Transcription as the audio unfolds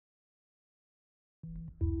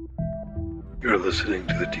You're listening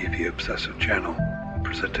to the TV Obsessive channel,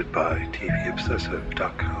 presented by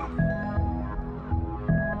TVObsessive.com.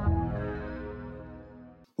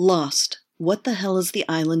 Lost. What the Hell is the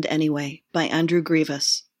Island Anyway? By Andrew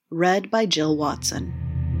Grievous. Read by Jill Watson.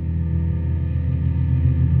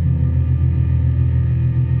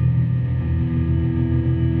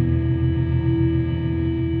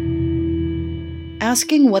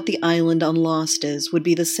 Asking what the island on Lost is would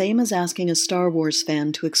be the same as asking a Star Wars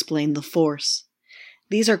fan to explain the Force.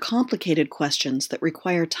 These are complicated questions that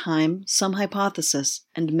require time, some hypothesis,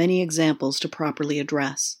 and many examples to properly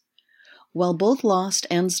address. While both Lost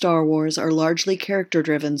and Star Wars are largely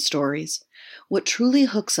character-driven stories, what truly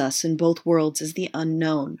hooks us in both worlds is the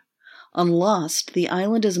unknown. On Lost, the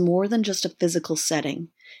island is more than just a physical setting.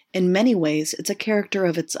 In many ways, it's a character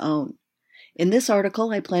of its own. In this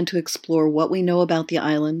article, I plan to explore what we know about the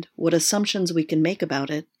island, what assumptions we can make about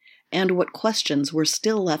it, and what questions we're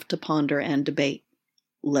still left to ponder and debate.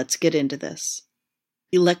 Let's get into this.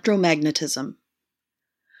 Electromagnetism.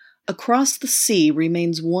 Across the Sea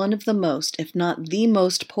remains one of the most, if not the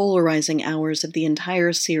most polarizing hours of the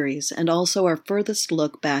entire series, and also our furthest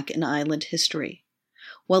look back in island history.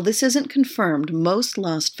 While this isn't confirmed, most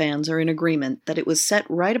Lost fans are in agreement that it was set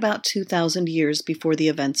right about 2,000 years before the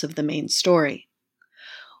events of the main story.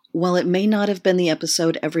 While it may not have been the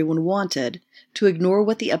episode everyone wanted, to ignore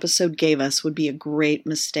what the episode gave us would be a great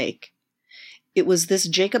mistake. It was this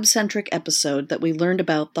Jacob-centric episode that we learned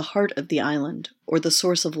about the heart of the island, or the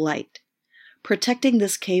source of light. Protecting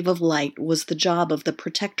this cave of light was the job of the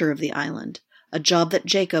protector of the island, a job that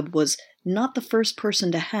Jacob was not the first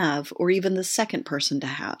person to have, or even the second person to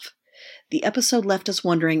have. The episode left us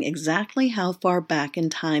wondering exactly how far back in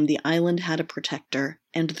time the island had a protector,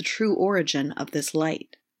 and the true origin of this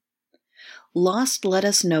light. Lost let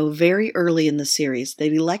us know very early in the series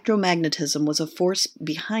that electromagnetism was a force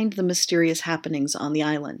behind the mysterious happenings on the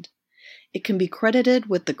island. It can be credited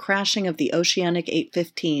with the crashing of the Oceanic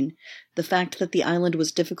 815, the fact that the island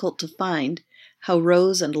was difficult to find, how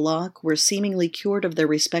Rose and Locke were seemingly cured of their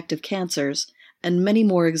respective cancers, and many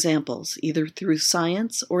more examples, either through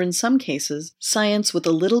science or in some cases, science with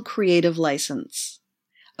a little creative license.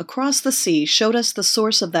 Across the Sea showed us the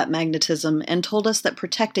source of that magnetism and told us that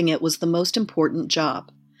protecting it was the most important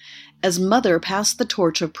job. As Mother passed the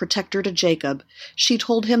torch of protector to Jacob, she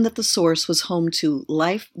told him that the source was home to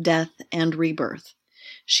life, death, and rebirth.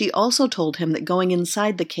 She also told him that going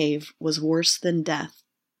inside the cave was worse than death.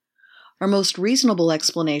 Our most reasonable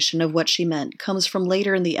explanation of what she meant comes from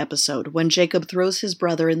later in the episode when Jacob throws his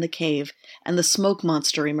brother in the cave and the smoke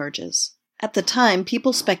monster emerges. At the time,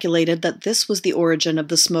 people speculated that this was the origin of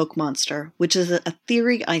the smoke monster, which is a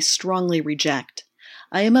theory I strongly reject.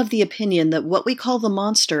 I am of the opinion that what we call the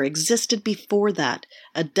monster existed before that,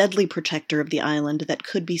 a deadly protector of the island that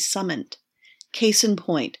could be summoned. Case in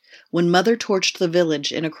point, when Mother torched the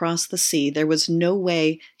village in Across the Sea, there was no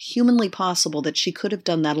way humanly possible that she could have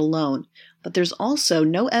done that alone, but there's also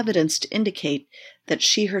no evidence to indicate that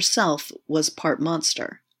she herself was part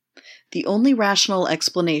monster. The only rational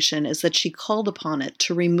explanation is that she called upon it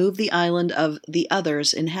to remove the island of the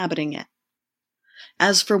others inhabiting it.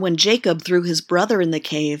 As for when Jacob threw his brother in the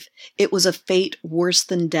cave, it was a fate worse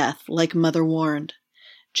than death, like Mother warned.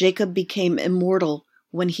 Jacob became immortal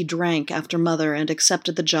when he drank after Mother and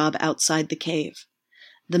accepted the job outside the cave.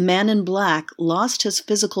 The man in black lost his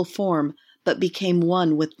physical form, but became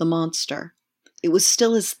one with the monster. It was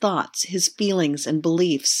still his thoughts, his feelings, and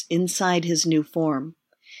beliefs inside his new form.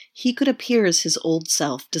 He could appear as his old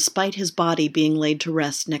self, despite his body being laid to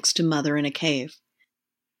rest next to Mother in a cave.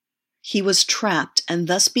 He was trapped, and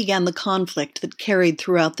thus began the conflict that carried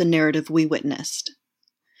throughout the narrative we witnessed.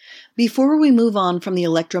 Before we move on from the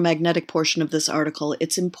electromagnetic portion of this article,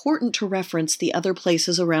 it's important to reference the other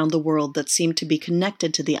places around the world that seem to be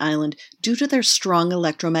connected to the island due to their strong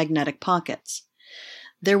electromagnetic pockets.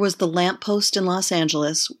 There was the lamppost in Los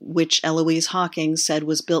Angeles, which Eloise Hawking said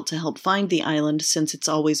was built to help find the island since it's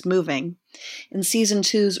always moving. In Season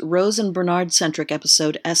 2's Rose and Bernard-centric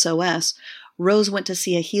episode SOS, Rose went to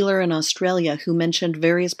see a healer in Australia who mentioned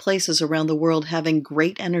various places around the world having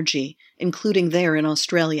great energy, including there in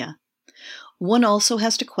Australia. One also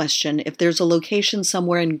has to question if there's a location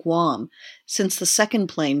somewhere in Guam, since the second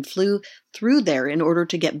plane flew through there in order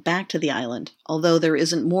to get back to the island, although there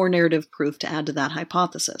isn't more narrative proof to add to that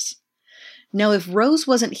hypothesis. Now, if Rose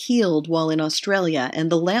wasn't healed while in Australia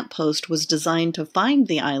and the lamppost was designed to find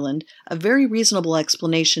the island, a very reasonable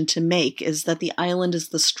explanation to make is that the island is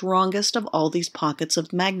the strongest of all these pockets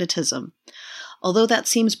of magnetism. Although that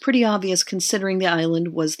seems pretty obvious considering the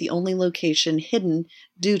island was the only location hidden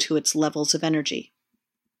due to its levels of energy.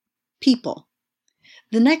 People.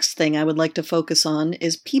 The next thing I would like to focus on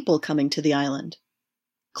is people coming to the island.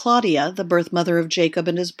 Claudia, the birth mother of Jacob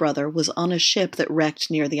and his brother, was on a ship that wrecked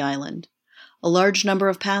near the island. A large number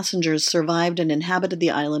of passengers survived and inhabited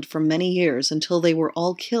the island for many years until they were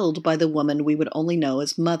all killed by the woman we would only know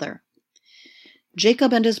as Mother.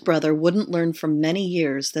 Jacob and his brother wouldn't learn for many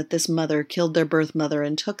years that this mother killed their birth mother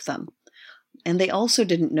and took them. And they also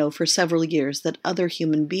didn't know for several years that other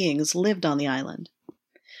human beings lived on the island.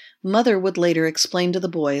 Mother would later explain to the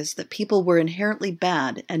boys that people were inherently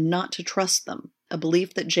bad and not to trust them, a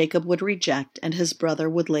belief that Jacob would reject and his brother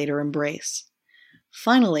would later embrace.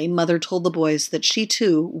 Finally, Mother told the boys that she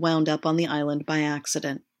too wound up on the island by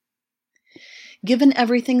accident. Given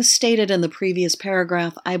everything stated in the previous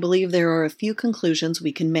paragraph, I believe there are a few conclusions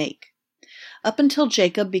we can make. Up until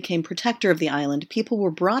Jacob became protector of the island, people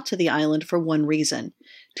were brought to the island for one reason,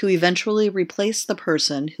 to eventually replace the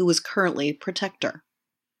person who was currently protector.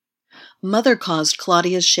 Mother caused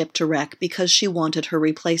Claudia's ship to wreck because she wanted her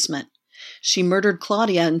replacement. She murdered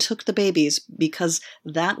Claudia and took the babies because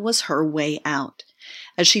that was her way out.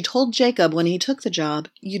 As she told Jacob when he took the job,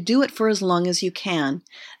 you do it for as long as you can,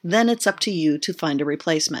 then it's up to you to find a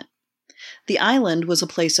replacement. The island was a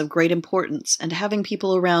place of great importance, and having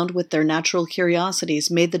people around with their natural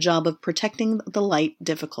curiosities made the job of protecting the light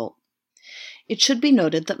difficult. It should be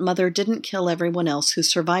noted that Mother didn't kill everyone else who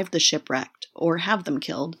survived the shipwreck, or have them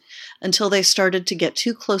killed, until they started to get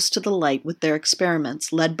too close to the light with their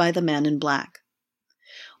experiments led by the man in black.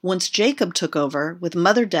 Once Jacob took over, with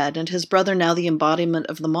Mother dead and his brother now the embodiment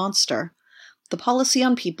of the monster, the policy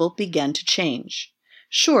on people began to change.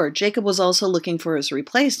 Sure, Jacob was also looking for his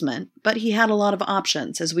replacement, but he had a lot of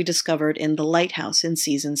options, as we discovered in The Lighthouse in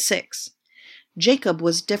Season 6. Jacob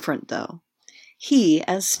was different, though. He,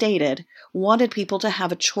 as stated, wanted people to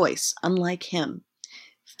have a choice, unlike him.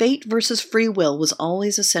 Fate versus free will was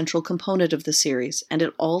always a central component of the series, and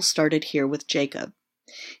it all started here with Jacob.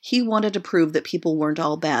 He wanted to prove that people weren't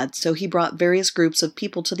all bad, so he brought various groups of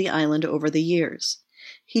people to the island over the years.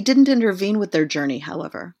 He didn't intervene with their journey,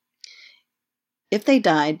 however. If they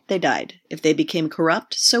died, they died. If they became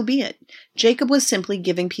corrupt, so be it. Jacob was simply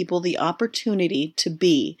giving people the opportunity to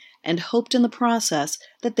be, and hoped in the process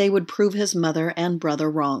that they would prove his mother and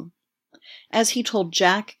brother wrong. As he told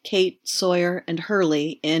Jack, Kate, Sawyer, and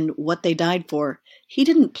Hurley in What They Died For, he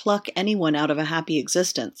didn't pluck anyone out of a happy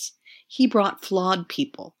existence. He brought flawed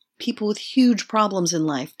people with huge problems in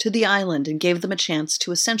life, to the island and gave them a chance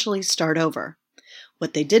to essentially start over.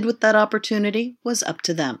 What they did with that opportunity was up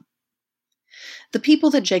to them. The people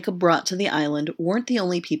that Jacob brought to the island weren't the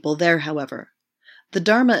only people there, however. The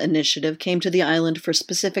Dharma Initiative came to the island for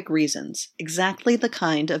specific reasons, exactly the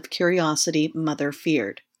kind of curiosity Mother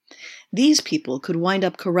feared. These people could wind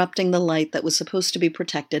up corrupting the light that was supposed to be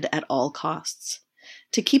protected at all costs.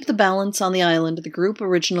 To keep the balance on the island, the group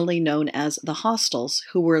originally known as the Hostiles,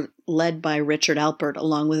 who were led by Richard Alpert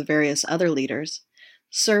along with various other leaders,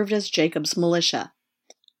 served as Jacob's militia.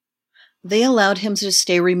 They allowed him to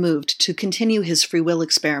stay removed to continue his free will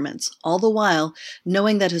experiments, all the while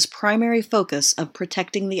knowing that his primary focus of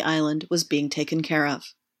protecting the island was being taken care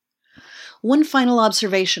of. One final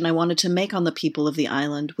observation I wanted to make on the people of the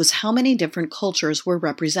island was how many different cultures were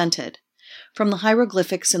represented. From the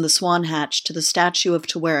hieroglyphics in the Swan Hatch to the statue of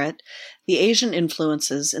Taweret, the Asian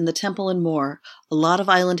influences in the temple and more, a lot of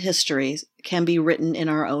island history can be written in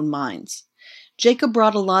our own minds. Jacob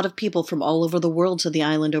brought a lot of people from all over the world to the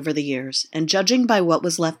island over the years, and judging by what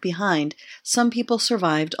was left behind, some people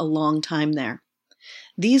survived a long time there.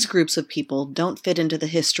 These groups of people don't fit into the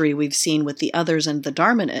history we've seen with the others and the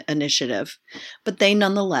Dharma Initiative, but they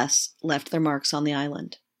nonetheless left their marks on the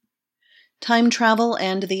island. Time travel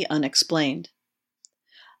and the unexplained.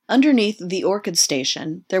 Underneath the Orchid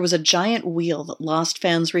Station, there was a giant wheel that Lost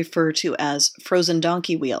fans refer to as Frozen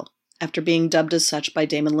Donkey Wheel, after being dubbed as such by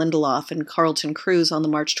Damon Lindelof and Carlton Cuse on the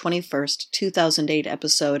March 21, 2008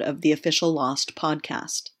 episode of the official Lost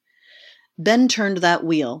podcast. Ben turned that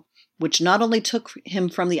wheel, which not only took him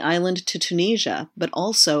from the island to Tunisia, but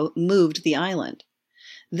also moved the island.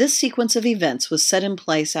 This sequence of events was set in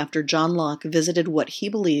place after John Locke visited what he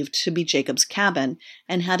believed to be Jacob's cabin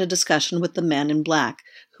and had a discussion with the man in black,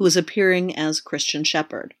 who was appearing as Christian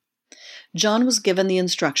Shepherd. John was given the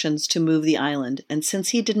instructions to move the island, and since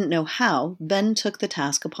he didn't know how, Ben took the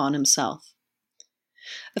task upon himself.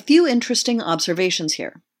 A few interesting observations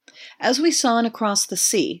here. As we saw in Across the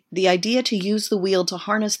Sea, the idea to use the wheel to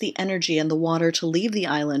harness the energy and the water to leave the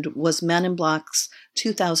island was Man in Black's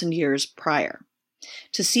 2,000 years prior.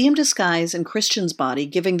 To see him disguise in Christian's body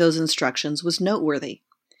giving those instructions was noteworthy.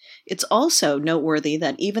 It's also noteworthy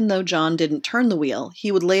that even though John didn't turn the wheel,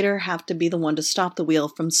 he would later have to be the one to stop the wheel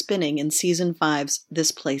from spinning in Season 5's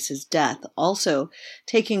This Place is Death, also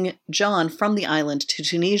taking John from the island to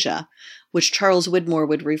Tunisia, which Charles Widmore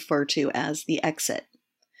would refer to as the exit.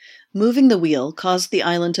 Moving the wheel caused the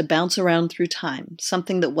island to bounce around through time,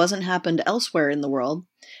 something that wasn't happened elsewhere in the world,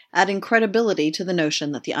 adding credibility to the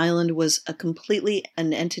notion that the island was completely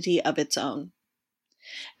an entity of its own.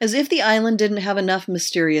 As if the island didn't have enough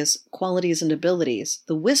mysterious qualities and abilities,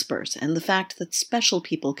 the whispers and the fact that special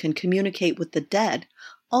people can communicate with the dead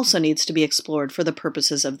also needs to be explored for the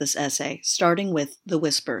purposes of this essay, starting with the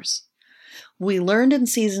whispers. We learned in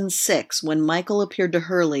Season 6, when Michael appeared to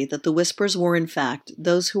Hurley, that the whispers were in fact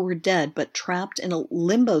those who were dead but trapped in a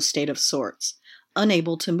limbo state of sorts,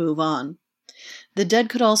 unable to move on. The dead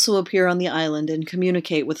could also appear on the island and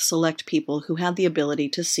communicate with select people who had the ability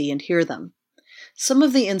to see and hear them. Some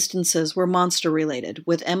of the instances were monster-related,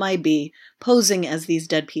 with MIB posing as these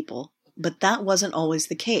dead people, but that wasn't always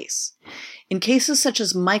the case. In cases such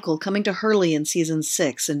as Michael coming to Hurley in Season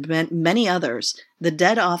 6 and many others, the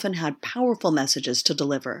dead often had powerful messages to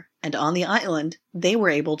deliver, and on the island, they were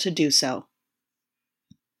able to do so.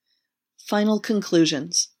 Final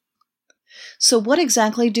conclusions. So what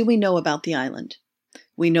exactly do we know about the island?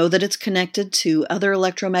 We know that it's connected to other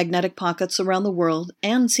electromagnetic pockets around the world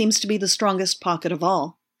and seems to be the strongest pocket of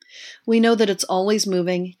all. We know that it's always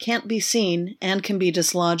moving, can't be seen, and can be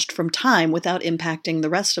dislodged from time without impacting the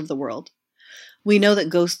rest of the world. We know that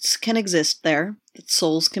ghosts can exist there, that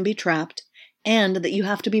souls can be trapped, and that you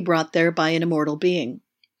have to be brought there by an immortal being.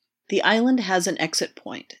 The island has an exit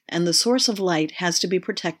point, and the source of light has to be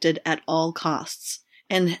protected at all costs,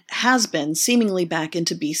 and has been seemingly back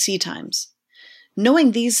into BC times.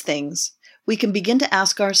 Knowing these things, we can begin to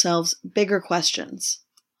ask ourselves bigger questions.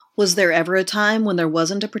 Was there ever a time when there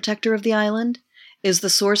wasn't a protector of the island? Is the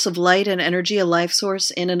source of light and energy a life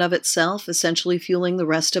source in and of itself, essentially fueling the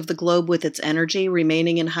rest of the globe with its energy,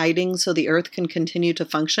 remaining in hiding so the Earth can continue to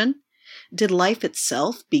function? Did life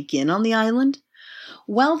itself begin on the island?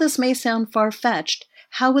 While this may sound far-fetched,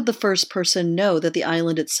 how would the first person know that the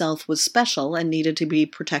island itself was special and needed to be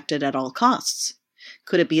protected at all costs?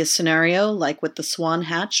 Could it be a scenario like with the Swan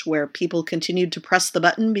Hatch, where people continued to press the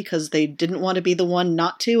button because they didn't want to be the one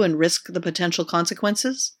not to and risk the potential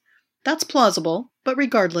consequences? That's plausible, but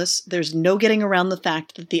regardless, there's no getting around the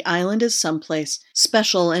fact that the island is someplace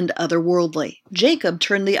special and otherworldly. Jacob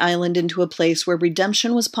turned the island into a place where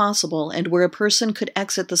redemption was possible and where a person could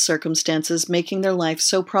exit the circumstances making their life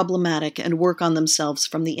so problematic and work on themselves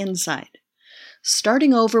from the inside.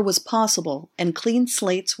 Starting over was possible, and clean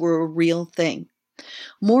slates were a real thing.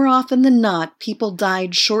 More often than not, people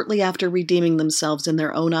died shortly after redeeming themselves in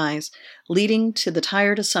their own eyes, leading to the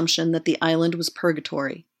tired assumption that the island was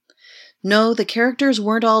purgatory. No, the characters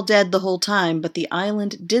weren't all dead the whole time, but the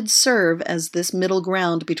island did serve as this middle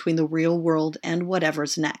ground between the real world and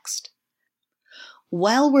whatever's next.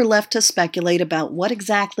 While we're left to speculate about what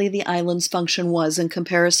exactly the island's function was in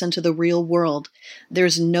comparison to the real world,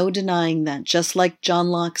 there's no denying that, just like John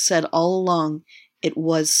Locke said all along, it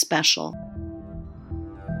was special.